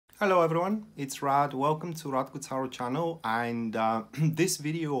Hello everyone, it's Rad. Welcome to Radko Tarot channel, and this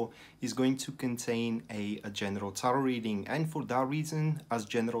video is going to contain a general tarot reading, and for that reason, as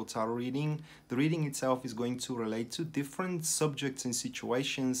general tarot reading, the reading itself is going to relate to different subjects and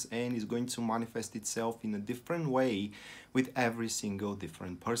situations and is going to manifest itself in a different way with every single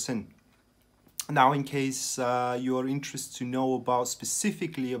different person. Now, in case you are interested to know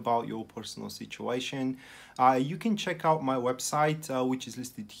specifically about your personal situation, you can check out my website, which is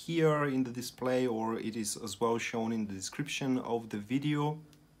listed here in the display, or it is as well shown in the description of the video.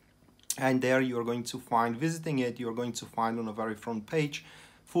 And there you are going to find, visiting it, you are going to find on the very front page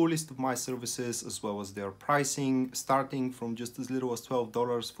full list of my services as well as their pricing, starting from just as little as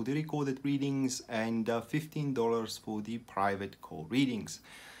 $12 for the recorded readings and $15 for the private call readings.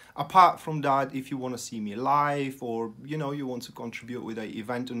 Apart from that, if you want to see me live, or you want to contribute with an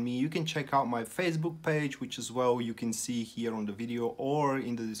event on me, you can check out my Facebook page, which as well you can see here on the video or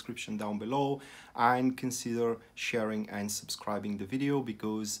in the description down below, and consider sharing and subscribing the video,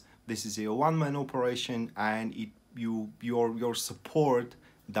 because this is a one-man operation and your support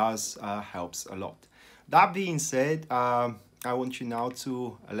does helps a lot. That being said, I want you now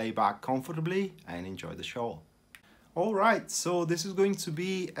to lay back comfortably and enjoy the show. All right, so this is going to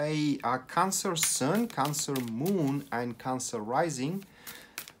be a Cancer Sun, Cancer Moon, and Cancer Rising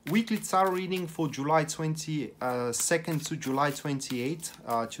weekly tarot reading for July 22nd to July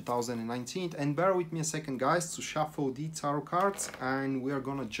 28th, 2019. And bear with me a second, guys, to shuffle the tarot cards, and we are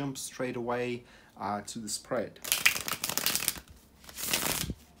gonna jump straight away to the spread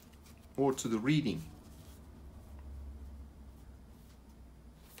or to the reading.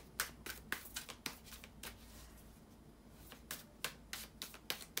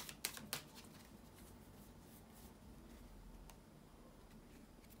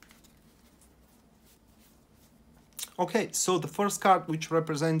 Okay, so the first card, which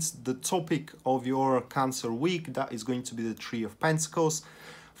represents the topic of your Cancer week, that is going to be the Three of Pentacles,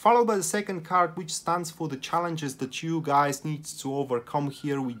 followed by the second card, which stands for the challenges that you guys need to overcome.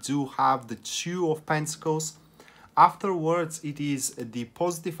 Here we do have the Two of Pentacles. Afterwards, it is the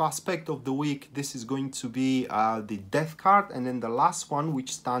positive aspect of the week. This is going to be the Death card, and then the last one,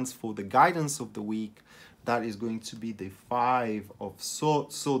 which stands for the guidance of the week, that is going to be the Five of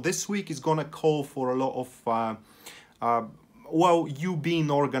Swords. So this week is gonna call for a lot of well, you being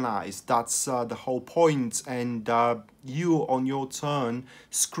organized. That's the whole point, and you on your turn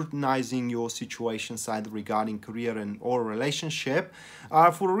scrutinizing your situations either regarding career and or relationship,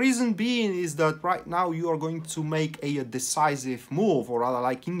 for a reason being is that right now you are going to make a decisive move, or rather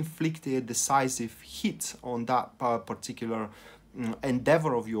like inflict a decisive hit on that particular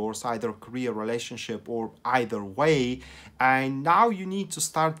endeavor of yours, either career, relationship, or either way. And now you need to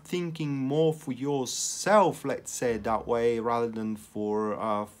start thinking more for yourself, let's say that way, rather than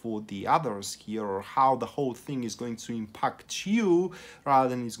for the others here, or how the whole thing is going to impact you rather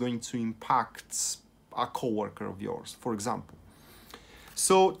than it's going to impact a co-worker of yours, for example.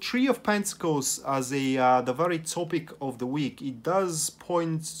 So Three of Pentacles as the very topic of the week, it does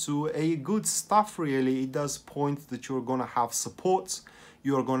point to a good stuff, really. It does point that you're gonna have support.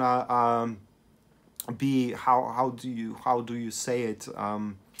 You're gonna be, how do you say it?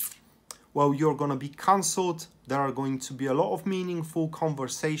 Well, you're gonna be counseled. There are going to be a lot of meaningful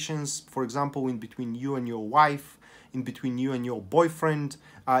conversations, for example, in between you and your wife, in between you and your boyfriend,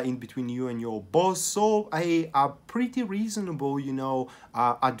 in between you and your boss. So a pretty reasonable,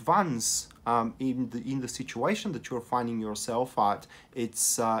 advance in the situation that you're finding yourself at.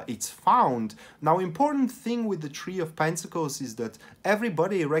 It's found. Now, important thing with the Three of Pentacles is that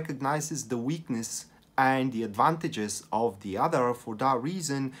everybody recognizes the weakness and the advantages of the other. For that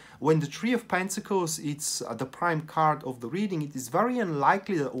reason, when the Three of Pentacles, it's the prime card of the reading, it is very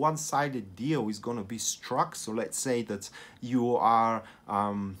unlikely that one-sided deal is going to be struck. So let's say that you are,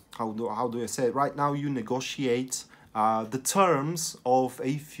 how do I say it? Right now you negotiate the terms of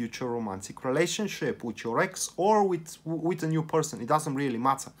a future romantic relationship with your ex or with a new person. It doesn't really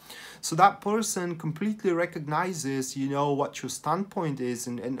matter. So that person completely recognizes, what your standpoint is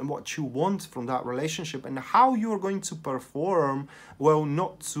and what you want from that relationship and how you're going to perform, well,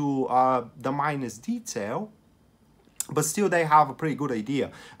 not to the minus detail, but still they have a pretty good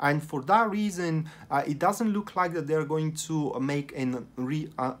idea. And for that reason, it doesn't look like that they're going to make an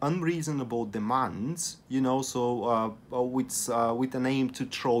unreasonable demands, so with an aim to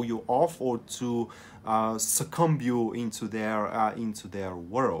throw you off or to succumb you into their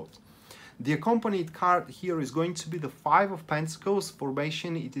world. The accompanied card here is going to be the Five of Pentacles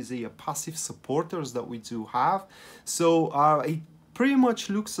formation. It is a passive supporters that we do have. So it pretty much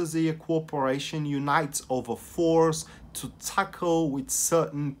looks as a cooperation unites over force to tackle with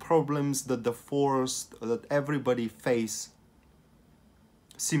certain problems that that everybody face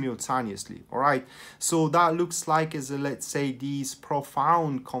simultaneously. All right, so that looks like as a, let's say, these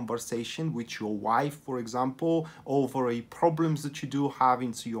profound conversation with your wife, for example, over a problems that you do have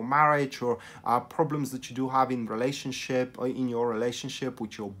into your marriage, or problems that you do have in relationship, or in your relationship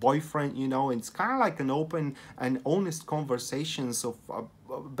with your boyfriend. You know, it's kind of like an open and honest conversations of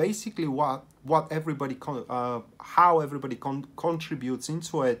basically what everybody how everybody contributes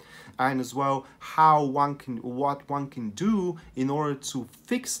into it, and as well how what one can do in order to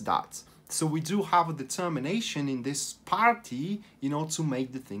fix that. So we do have a determination in this party, you know, to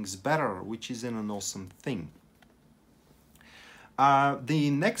make the things better, which is an awesome thing.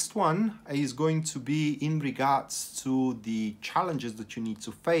 The next one is going to be in regards to the challenges that you need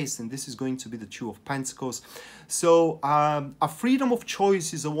to face, and this is going to be the Two of Pentacles. So a freedom of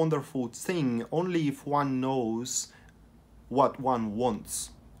choice is a wonderful thing only if one knows what one wants.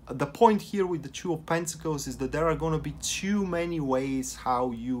 The point here with the Two of Pentacles is that there are going to be too many ways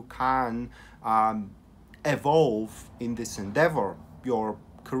how you can evolve in this endeavor, your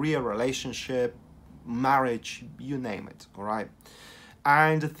career, relationship, marriage, you name it. All right,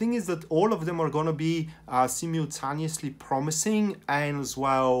 and the thing is that all of them are going to be simultaneously promising and as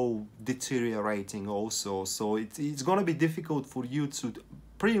well deteriorating also. So it's going to be difficult for you to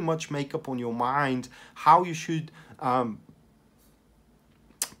pretty much make up on your mind how you should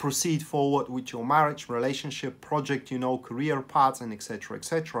proceed forward with your marriage, relationship, project, you know, career paths, and etc,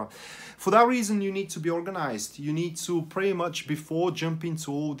 etc. For that reason, you need to be organized. You need to pretty much, before jumping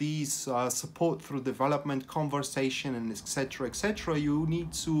to all these support through development, conversation, and etc, etc, you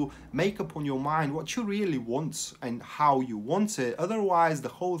need to make up on your mind what you really want and how you want it. Otherwise, the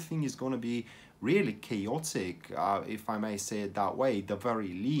whole thing is going to be really chaotic, if I may say it that way, the very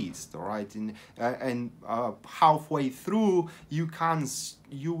least. All right, and halfway through, you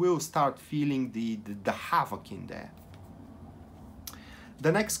will start feeling the havoc in there.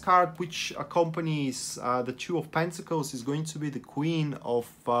 The next card, which accompanies the Two of Pentacles, is going to be the Queen of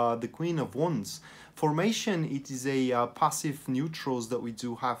Wands. Formation, it is a passive neutrals that we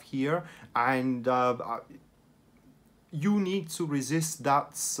do have here, and you need to resist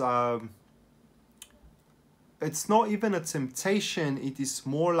that. It's not even a temptation, it is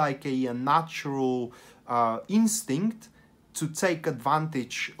more like a natural instinct to take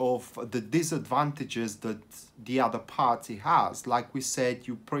advantage of the disadvantages that the other party has. Like we said,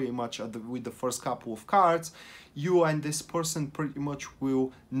 you pretty much, with the first couple of cards, you and this person pretty much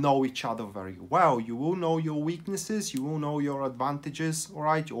will know each other very well. You will know your weaknesses, you will know your advantages, all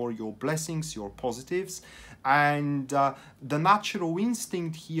right, or your blessings, your positives. And the natural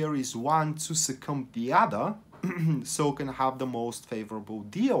instinct here is one to succumb the other, so can have the most favorable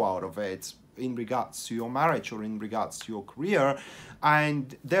deal out of it in regards to your marriage or in regards to your career,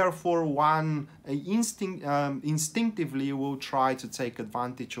 and therefore one instinctively will try to take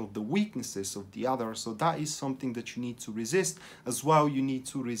advantage of the weaknesses of the other. So that is something that you need to resist as well. You need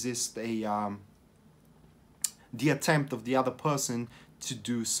to resist the attempt of the other person to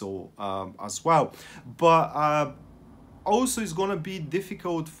do so as well. But also it's going to be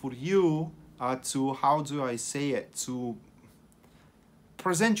difficult for you to, how do I say it, to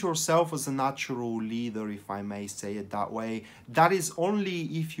present yourself as a natural leader, if I may say it that way. That is only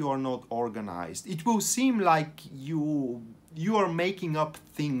if you are not organized. It will seem like you are making up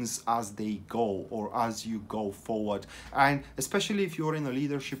things as they go or as you go forward, and especially if you're in a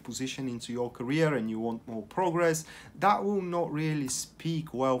leadership position into your career and you want more progress, that will not really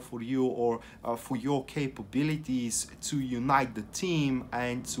speak well for you or for your capabilities to unite the team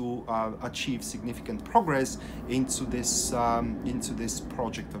and to achieve significant progress into this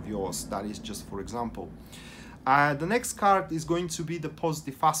project of yours. That is just for example. The next card is going to be the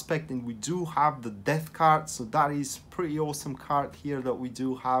positive aspect, and we do have the Death card. So that is pretty awesome card here that we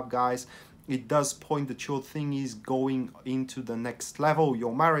do have, guys. It does point that your thing is going into the next level.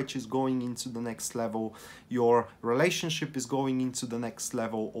 Your marriage is going into the next level. Your relationship is going into the next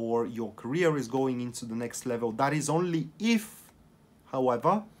level, or your career is going into the next level. That is only if,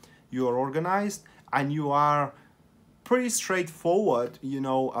 however, you are organized and you are pretty straightforward, you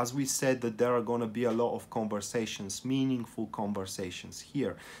know, as we said, that there are going to be a lot of conversations, meaningful conversations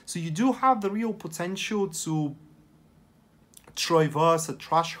here. So you do have the real potential to traverse a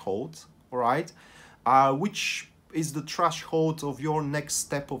threshold, all right, which is the threshold of your next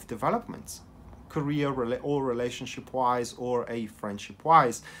step of development, career or relationship wise or a friendship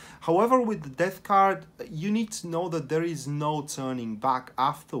wise. However, with the Death card, you need to know that there is no turning back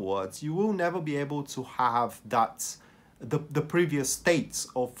afterwards. You will never be able to have that the previous states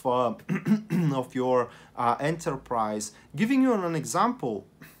of of your enterprise. Giving you an example,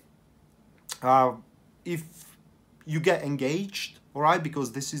 if you get engaged, all right,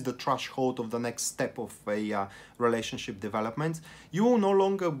 because this is the threshold of the next step of a relationship development, you will no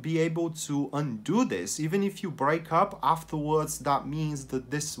longer be able to undo this. Even if you break up afterwards, that means that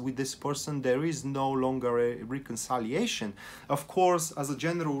with this person there is no longer a reconciliation. Of course, as a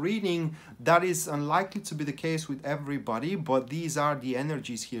general reading, that is unlikely to be the case with everybody, but these are the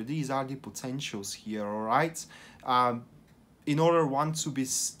energies here, these are the potentials here, all right. In order to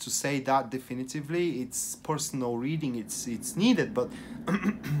say that definitively, it's personal reading, it's needed, but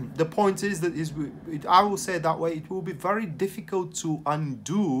the point is that I will say it that way, it will be very difficult to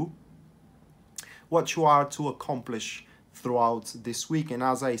undo what you are to accomplish throughout this week. And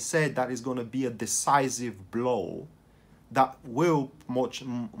as I said, that is going to be a decisive blow that will much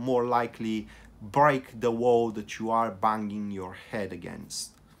more likely break the wall that you are banging your head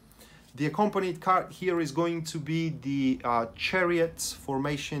against. The accompanied card here is going to be the Chariot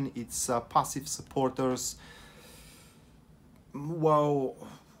formation. It's passive supporters. Well,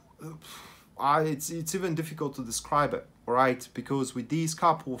 it's even difficult to describe it, right? Because with these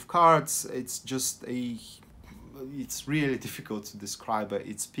couple of cards, it's really difficult to describe it.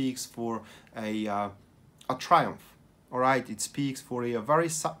 It speaks for a triumph, all right? It speaks for a very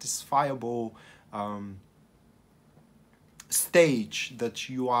satisfiable stage that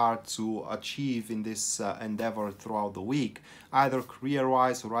you are to achieve in this endeavor throughout the week, either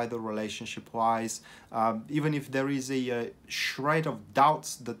career-wise or either relationship-wise. Even if there is a shred of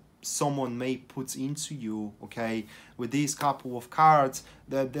doubts that someone may put into you, okay, with these couple of cards,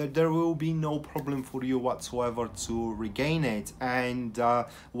 there will be no problem for you whatsoever to regain it. And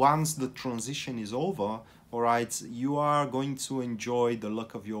once the transition is over, all right, you are going to enjoy the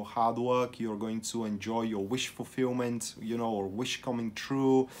luck of your hard work. You're going to enjoy your wish fulfillment, you know, or wish coming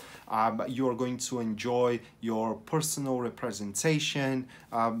true. You're going to enjoy your personal representation,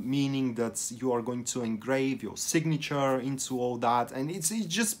 meaning that you are going to engrave your signature into all that. And it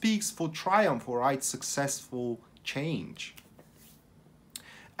just speaks for triumph, all right, successful change.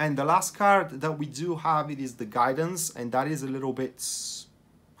 And the last card that we do have, it is the guidance, and that is a little bit,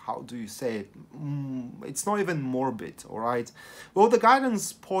 how do you say it? It's not even morbid, all right? Well, the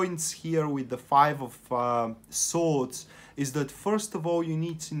guidance points here with the Five of Swords is that, first of all, you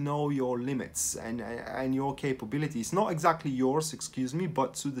need to know your limits and your capabilities. Not exactly yours, excuse me,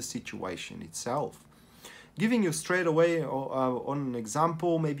 but to the situation itself. Giving you straight away on an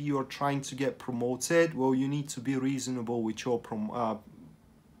example, maybe you're trying to get promoted. Well, you need to be reasonable with your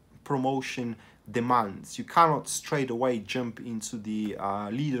promotion demands. You cannot straight away jump into the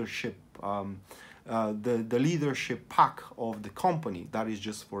leadership, the leadership pack of the company. That is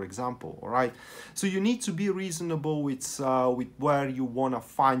just for example, all right? So you need to be reasonable with where you want to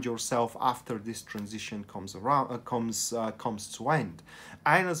find yourself after this transition comes to end.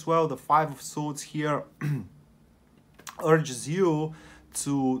 And as well, the Five of Swords here urges you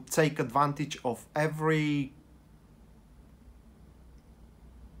to take advantage of every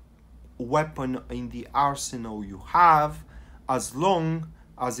weapon in the arsenal you have, as long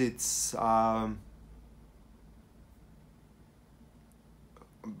as it's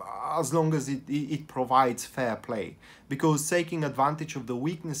it provides fair play. Because taking advantage of the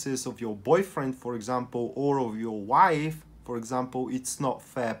weaknesses of your boyfriend, for example, or of your wife, for example, it's not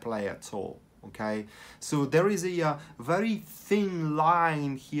fair play at all. Okay, so there is a very thin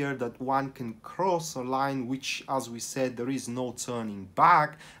line here that one can cross, a line which, as we said, there is no turning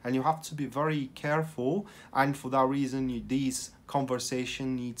back, and you have to be very careful. And for that reason, these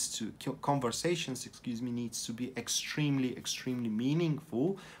conversations needs to be extremely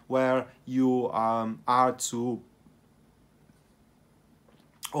meaningful, where you are to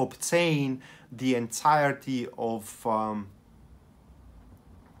obtain the entirety of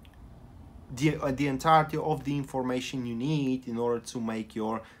the entirety of the information you need in order to make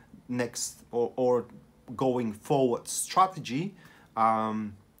your next or going forward strategy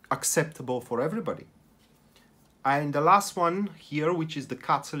acceptable for everybody. And the last one here, which is the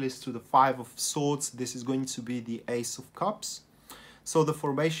catalyst to the Five of Swords, this is going to be the Ace of Cups. So the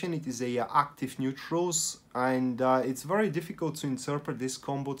formation, it is a active neutrals, and it's very difficult to interpret this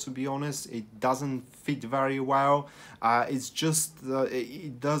combo, to be honest. It doesn't fit very well. It's just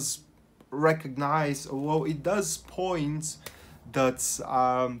it does recognize, well, it does point that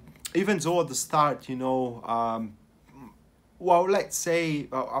even though at the start, you know, well, let's say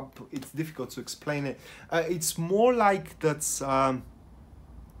it's difficult to explain it. It's more like that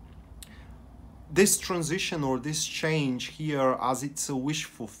this transition or this change here, as it's a wish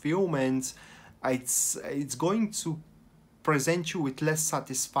fulfillment, it's going to present you with less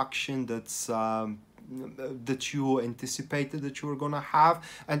satisfaction that you anticipated that you were gonna have,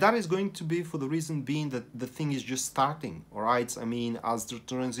 and that is going to be for the reason being that the thing is just starting. All right, I mean, as the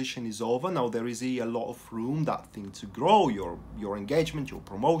transition is over now, there is a lot of room that thing to grow, your engagement, your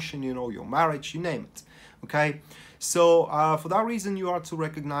promotion, you know, your marriage, you name it. Okay, so for that reason, you are to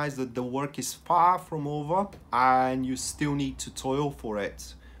recognize that the work is far from over and you still need to toil for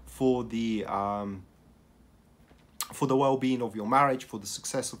it, for the well-being of your marriage, for the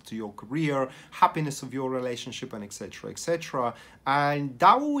success of your career, happiness of your relationship, and etc., etc. And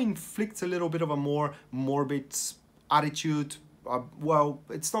that will inflict a little bit of a more morbid attitude. Well,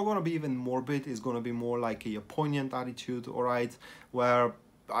 it's not going to be even morbid, it's going to be more like a poignant attitude, all right, where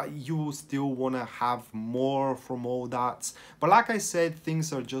you still want to have more from all that. But like I said,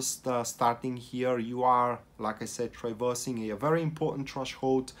 things are just starting here. You are, like I said, traversing a very important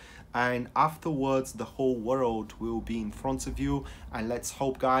threshold, and afterwards the whole world will be in front of you, and let's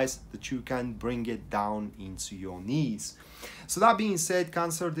hope, guys, that you can bring it down into your knees. So that being said,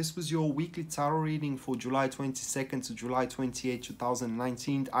 Cancer, this was your weekly tarot reading for July 22nd to July 28,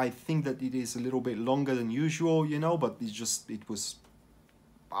 2019. I think that it is a little bit longer than usual, you know, but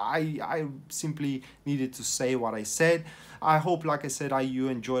I simply needed to say what I said. I hope, like I said, you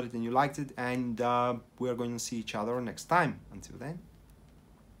enjoyed it and you liked it, and we're going to see each other next time. Until then,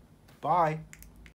 bye.